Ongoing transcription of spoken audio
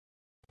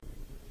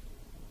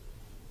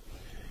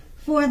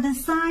for the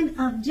sign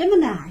of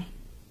Gemini.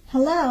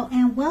 Hello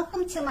and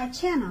welcome to my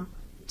channel.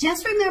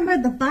 Just remember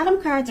the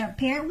bottom cards are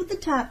paired with the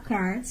top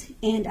cards,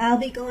 and I'll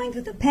be going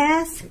through the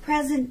past,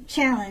 present,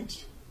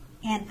 challenge,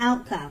 and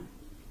outcome.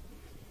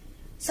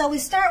 So we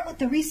start with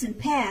the recent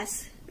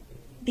past,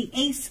 the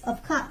Ace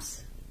of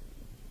Cups.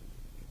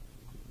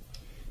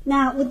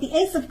 Now with the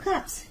Ace of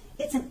Cups,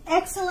 it's an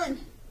excellent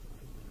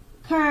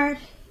card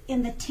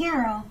in the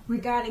tarot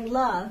regarding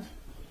love.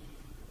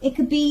 It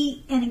could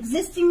be an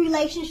existing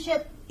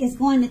relationship is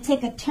going to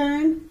take a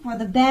turn for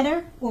the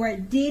better, or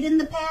it did in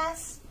the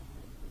past.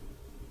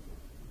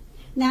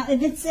 Now,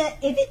 if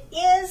it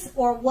is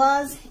or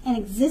was an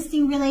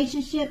existing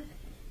relationship,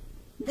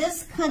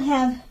 this could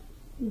have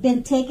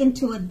been taken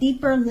to a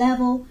deeper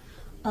level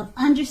of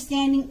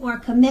understanding or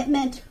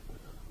commitment,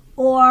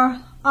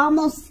 or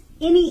almost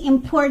any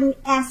important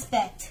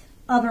aspect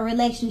of a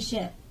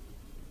relationship.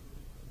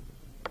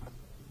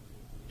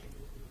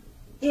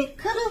 It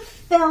could have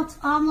felt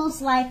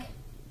almost like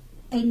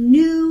a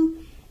new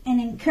and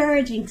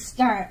encouraging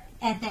start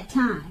at that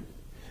time.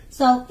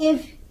 So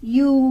if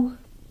you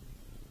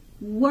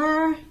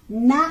were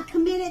not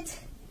committed,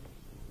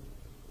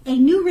 a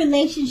new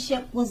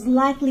relationship was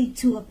likely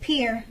to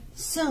appear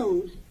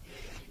soon.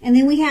 And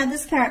then we have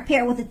this card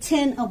paired with the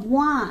Ten of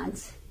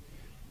Wands.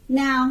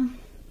 Now,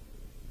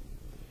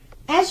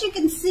 as you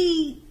can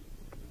see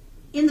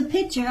in the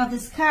picture of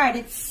this card,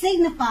 it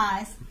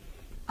signifies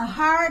a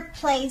hard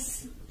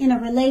place in a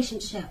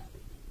relationship.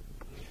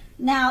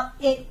 Now,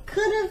 it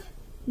could have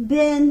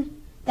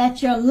been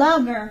that your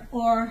lover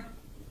or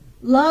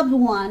loved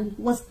one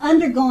was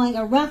undergoing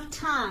a rough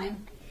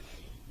time,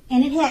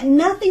 and it had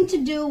nothing to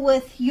do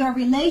with your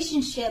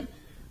relationship,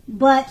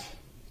 but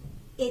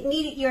it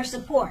needed your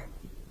support.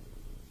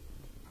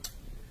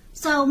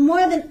 So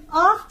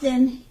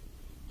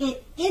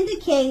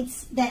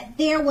that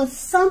there was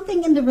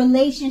something in the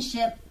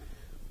relationship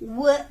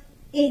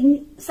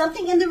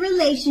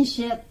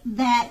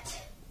that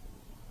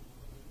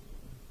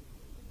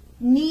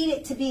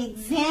needed to be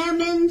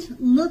examined,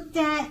 looked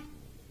at,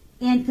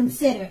 and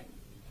considered.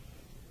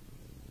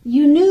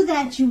 You knew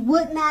that you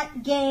would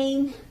not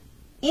gain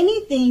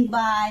anything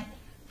by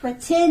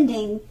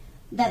pretending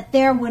that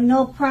there were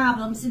no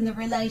problems in the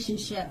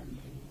relationship.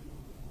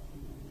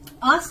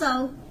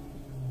 Also,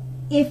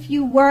 if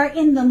you were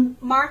in the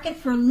market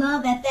for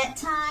love at that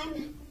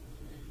time,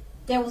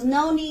 there was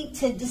no need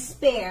to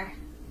despair.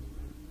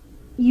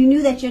 You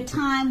knew that your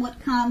time would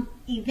come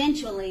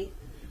eventually,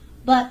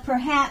 but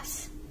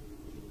perhaps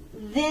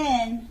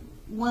then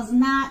was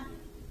not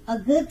a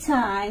good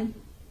time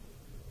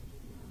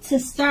to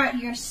start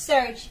your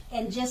search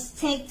and just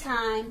take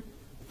time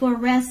for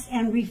rest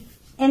and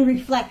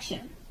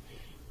reflection.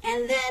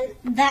 And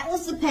then that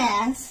was the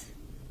past.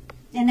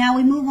 And now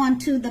we move on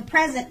to the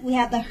present. We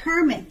have the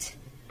Hermit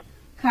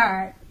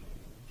card.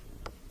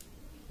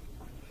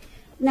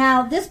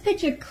 Now this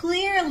picture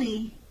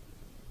clearly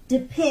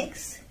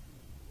depicts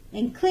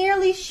and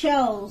clearly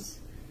shows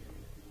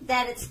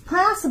that it's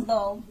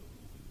possible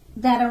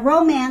that a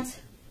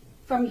romance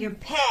from your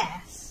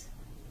past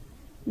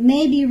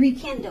may be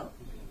rekindled.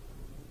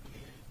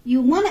 You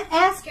want to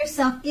ask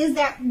yourself, is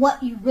that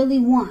what you really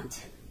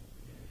want?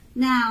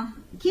 Now,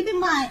 keep in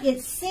mind, it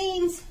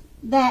seems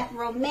that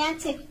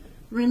romantic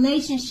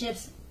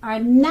relationships are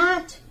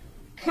not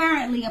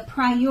currently a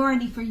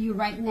priority for you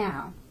right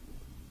now.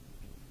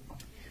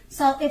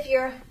 So if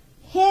your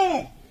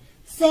head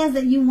says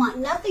that you want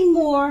nothing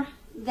more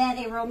than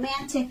a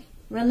romantic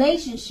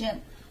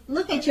relationship,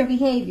 look at your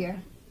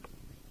behavior.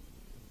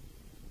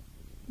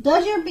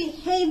 Does your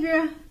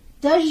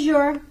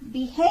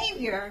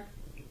behavior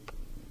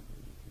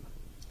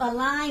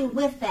align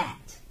with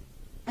that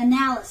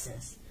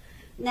analysis?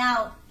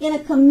 Now, in a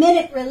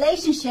committed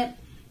relationship,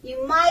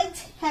 you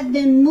might have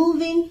been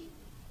moving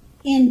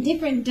in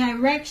different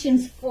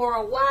directions for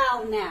a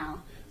while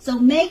now. So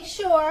make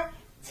sure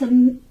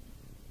to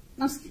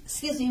make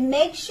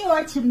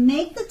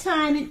the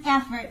time and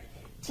effort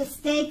to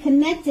stay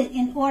connected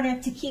in order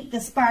to keep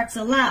the sparks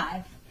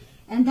alive.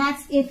 And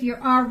that's if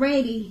you're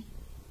already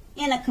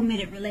in a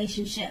committed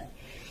relationship.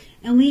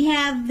 And we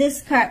have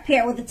this card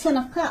paired with the Ten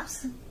of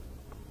Cups.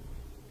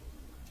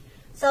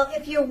 So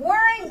if you're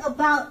worrying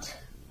about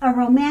a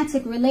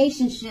romantic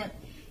relationship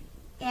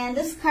and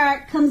this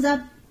card comes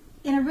up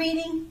in a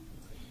reading,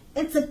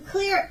 it's a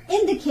clear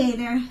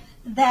indicator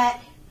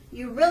that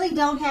you really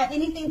don't have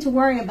anything to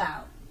worry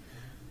about.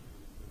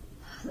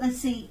 Let's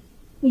see.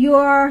 You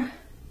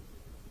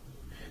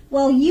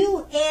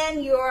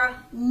and your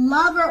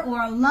lover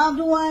or loved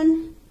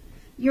one,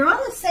 you're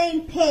on the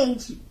same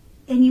page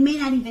and you may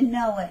not even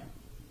know it.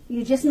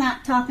 You're just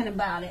not talking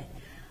about it,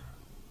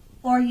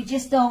 or you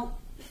just don't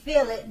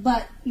feel it,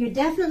 but you're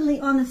definitely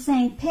on the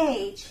same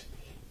page.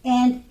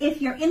 And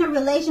if you're in a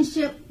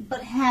relationship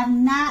but have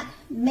not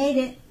made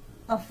it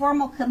a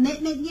formal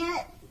commitment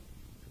yet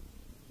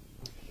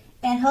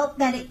and hope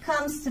that it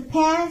comes to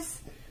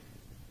pass,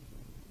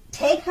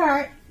 take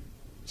heart.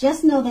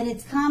 Just know that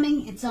it's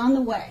coming, it's on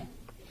the way.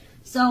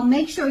 So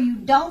make sure you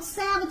don't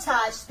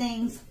sabotage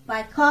things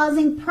by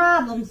causing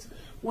problems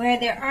where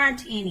there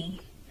aren't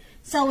any.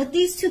 So with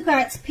these two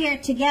cards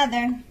paired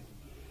together,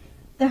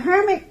 the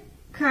Hermit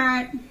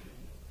card,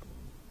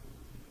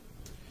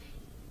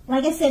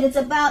 like I said, it's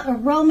about a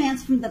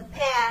romance from the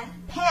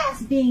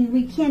past being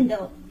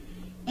rekindled.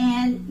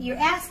 And you're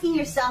asking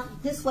yourself, is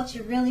this what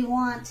you really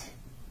want?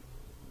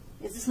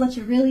 Is this what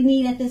you really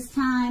need at this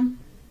time?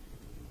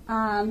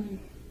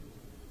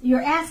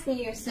 You're asking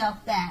yourself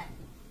that.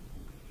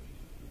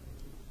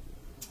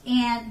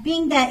 And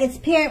being that it's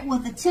paired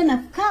with the Ten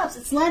of Cups,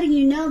 it's letting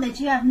you know that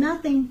you have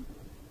nothing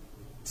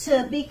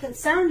to be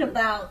concerned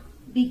about,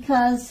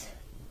 because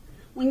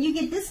when you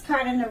get this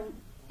card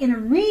in a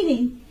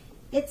reading,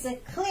 it's a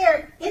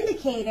clear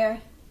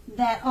indicator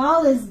that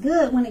all is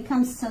good when it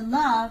comes to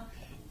love.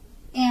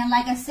 And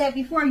like I said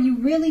before, you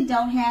really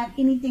don't have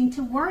anything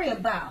to worry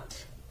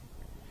about,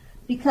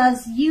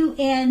 because you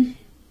and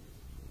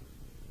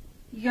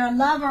your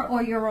lover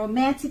or your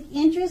romantic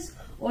interest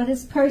or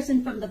this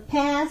person from the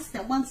past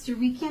that wants to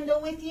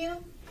rekindle with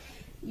you,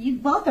 you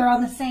both are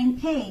on the same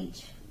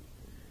page.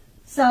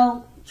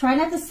 So try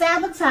not to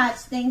sabotage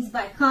things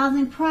by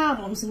causing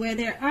problems where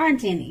there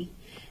aren't any.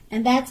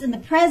 And that's in the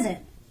present.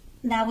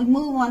 Now we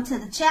move on to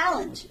the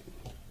challenge.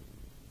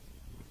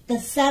 The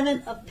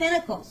Seven of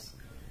Pentacles.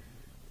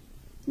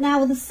 Now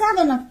with the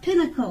Seven of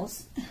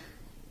Pentacles,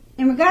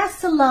 in regards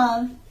to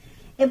love,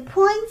 it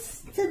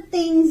points to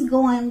things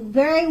going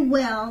very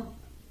well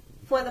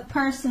for the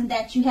person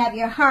that you have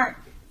your heart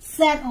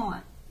set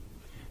on.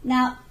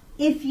 Now,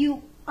 if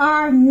you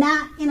are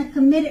not in a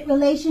committed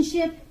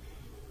relationship,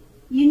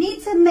 you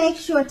need to make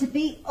sure to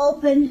be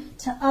open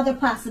to other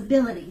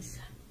possibilities.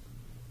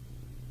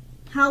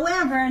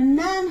 However,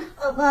 none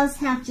of us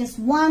have just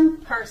one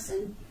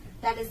person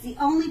that is the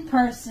only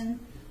person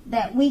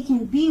that we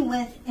can be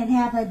with and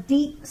have a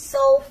deep,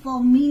 soulful,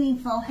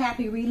 meaningful,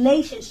 happy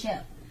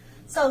relationship.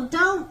 So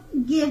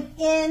don't give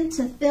in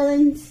to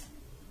feelings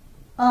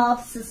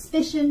of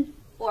suspicion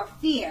or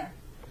fear.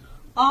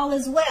 All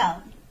is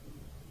well.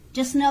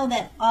 Just know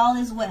that all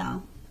is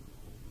well.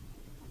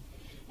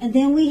 And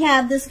then we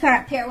have this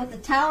card paired with the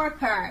Tower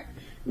card.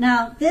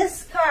 Now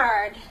this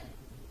card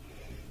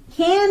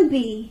can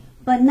be,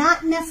 but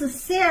not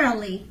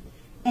necessarily,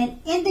 an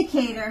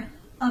indicator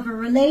of a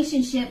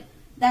relationship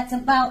that's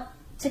about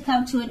to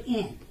come to an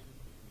end.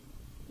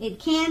 It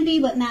can be,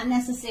 but not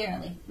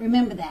necessarily.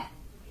 Remember that.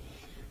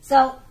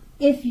 So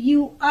if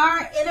you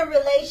are in a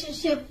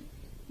relationship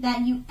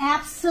that you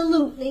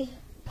absolutely,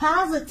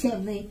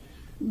 positively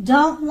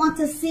don't want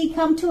to see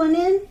come to an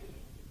end,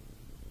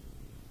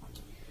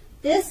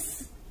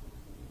 this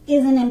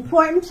is an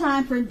important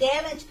time for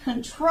damage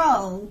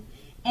control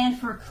and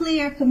for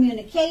clear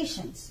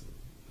communications.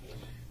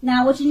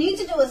 Now what you need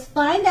to do is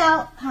find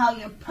out how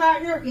your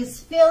partner is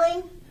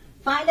feeling.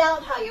 Find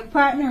out how your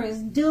partner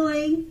is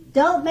doing.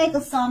 Don't make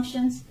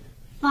assumptions.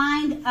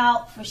 Find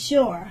out for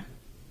sure.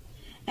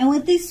 And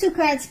with these two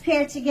cards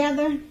paired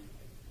together,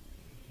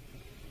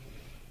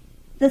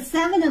 the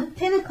Seven of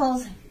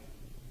Pentacles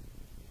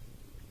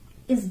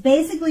is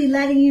basically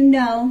letting you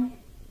know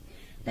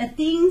that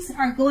things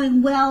are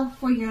going well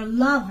for your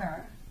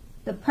lover,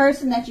 the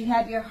person that you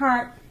have your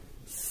heart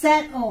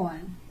set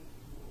on.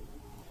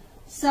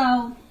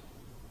 So,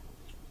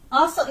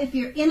 also if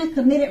you're in a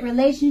committed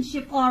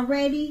relationship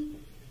already,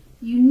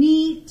 you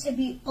need to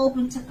be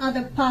open to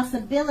other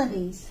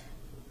possibilities.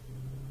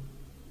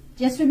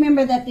 Just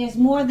remember that there's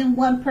more than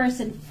one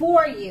person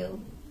for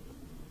you,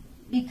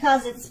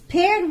 because it's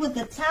paired with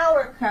the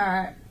Tower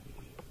card.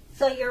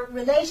 So your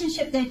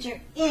relationship that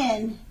you're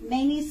in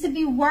may need to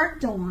be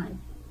worked on.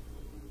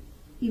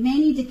 You may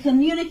need to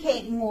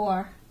communicate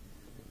more.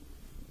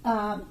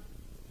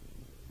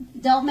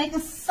 Don't make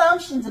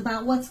assumptions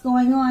about what's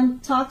going on.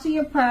 Talk to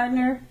your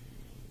partner.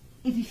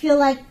 If you feel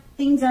like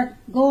things are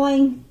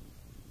going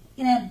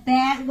in a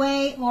bad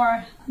way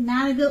or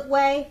not a good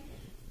way,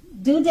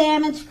 do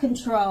damage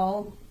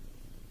control.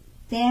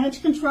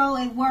 Damage control,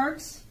 it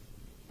works.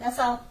 That's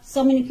how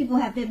so many people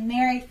have been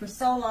married for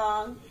so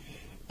long.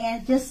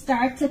 And just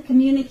start to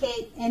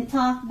communicate and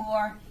talk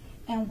more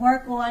and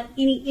work on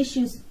any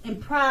issues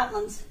and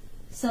problems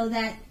so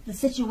that the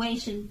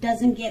situation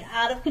doesn't get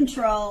out of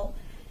control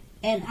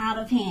and out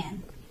of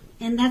hand.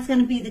 And that's going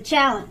to be the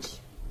challenge.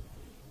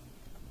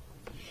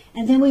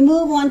 And then we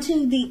move on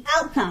to the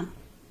outcome.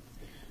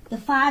 The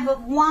Five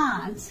of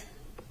Wands.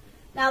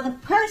 Now the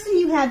person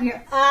you have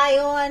your eye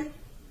on,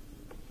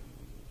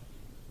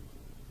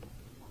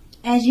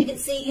 as you can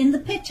see in the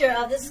picture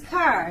of this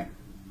card,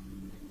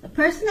 the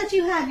person that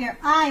you have your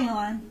eye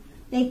on,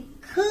 they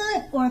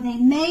could or they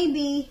may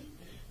be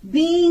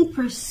being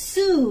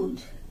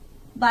pursued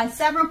by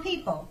several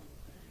people.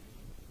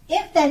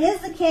 If that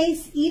is the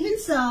case, even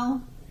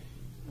so,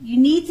 you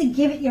need to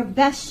give it your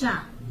best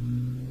shot.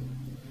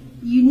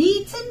 You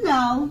need to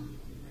know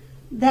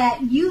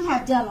that you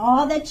have done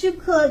all that you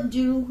could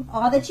do,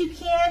 all that you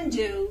can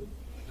do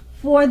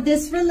for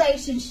this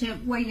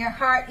relationship where your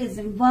heart is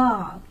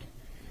involved.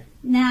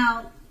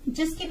 Now,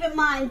 just keep in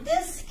mind,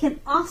 this can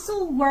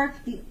also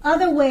work the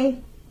other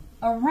way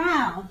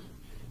around.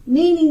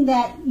 meaning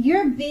that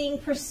you're being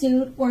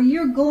pursued or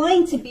you're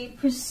going to be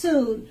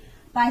pursued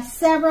by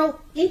several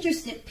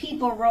interested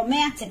people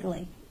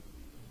romantically.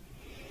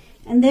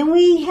 And then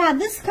we have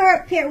this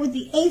card paired with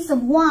the Ace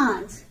of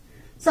Wands.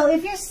 So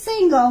if you're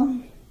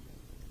single,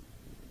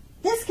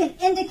 this can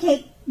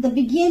indicate the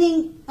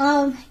beginning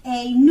of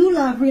a new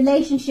love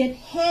relationship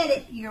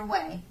headed your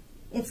way.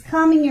 It's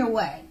coming your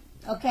way,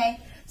 okay?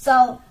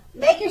 So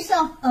make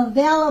yourself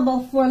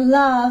available for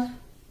love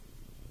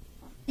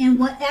in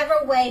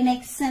whatever way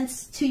makes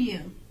sense to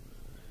you.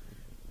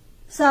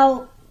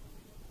 So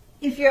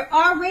if you're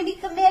already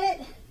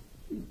committed,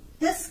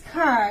 this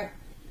card,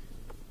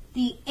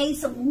 the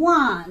Ace of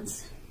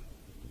Wands,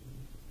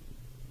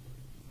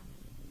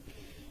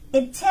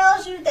 it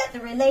tells you that the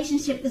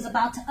relationship is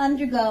about to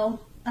undergo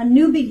a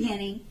new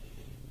beginning,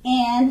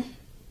 and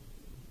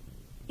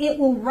it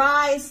will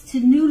rise to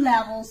new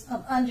levels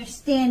of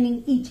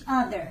understanding each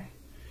other.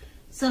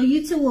 So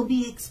you two will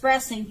be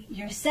expressing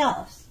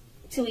yourselves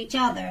to each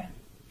other.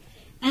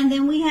 And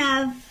then we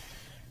have,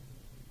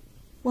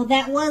 well,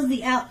 that was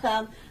the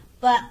outcome,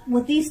 but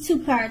with these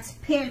two cards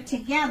paired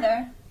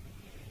together,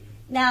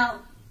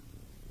 now,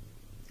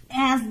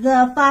 as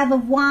the Five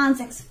of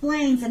Wands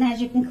explains, and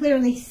as you can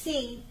clearly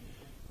see,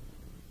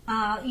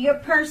 your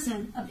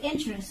person of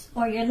interest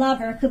or your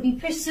lover could be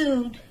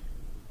pursued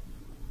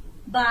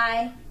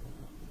by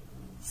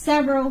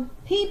several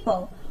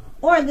people,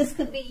 or this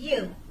could be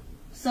you.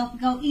 So it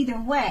could go either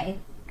way.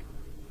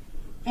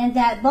 And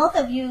that both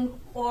of you,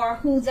 or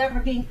who's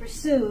ever being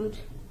pursued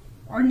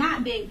or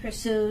not being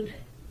pursued,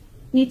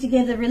 need to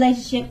give the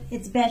relationship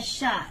its best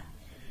shot,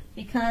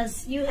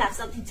 because you have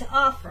something to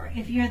offer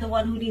if you're the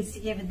one who needs to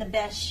give it the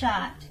best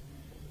shot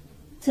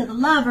to the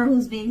lover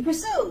who's being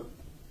pursued.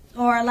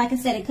 Or, like I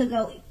said, it could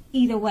go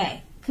either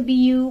way. It could be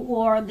you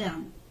or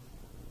them.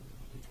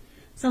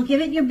 So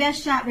give it your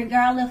best shot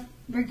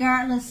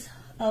regardless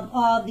of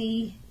all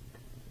the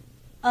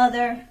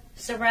other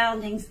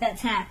surroundings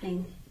that's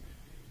happening.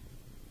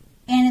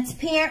 And it's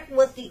paired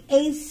with the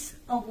Ace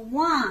of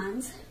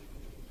Wands.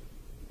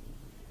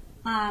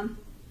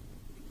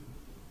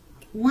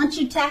 Once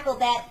you tackle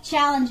that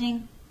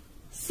challenging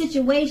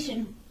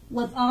situation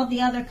with all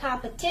the other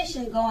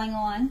competition going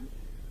on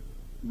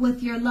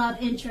with your love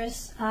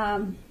interest,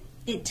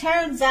 it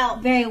turns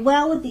out very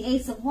well with the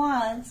Ace of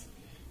Wands,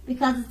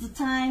 because it's a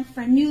time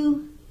for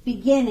new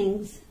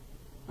beginnings.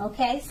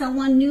 Okay,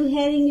 someone new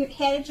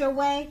headed your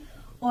way,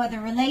 or the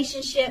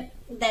relationship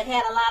that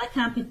had a lot of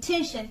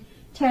competition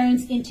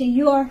turns into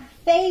your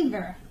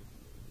favor.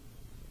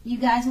 You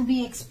guys will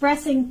be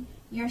expressing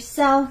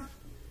yourself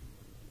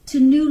to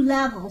new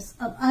levels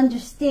of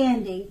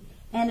understanding,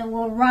 and it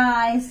will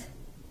rise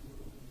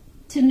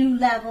to new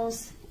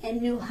levels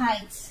and new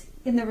heights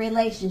in the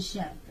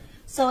relationship.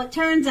 So it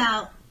turns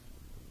out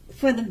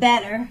for the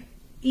better,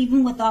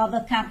 even with all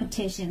the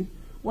competition,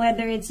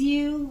 whether it's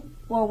you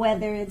or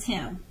whether it's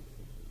him.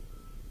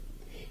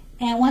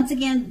 And once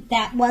again,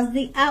 that was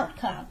the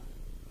outcome.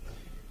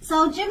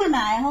 So Gemini,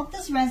 I hope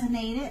this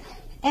resonated.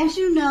 As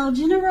you know,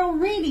 general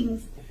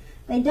readings,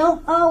 they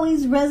don't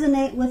always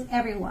resonate with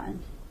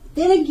everyone.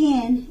 Then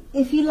again,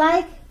 if you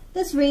like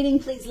this reading,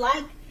 please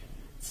like,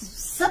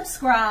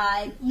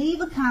 subscribe,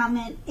 leave a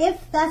comment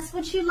if that's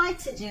what you like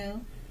to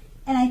do.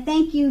 And I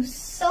thank you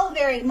so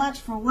very much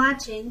for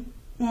watching,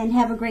 and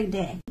have a great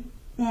day.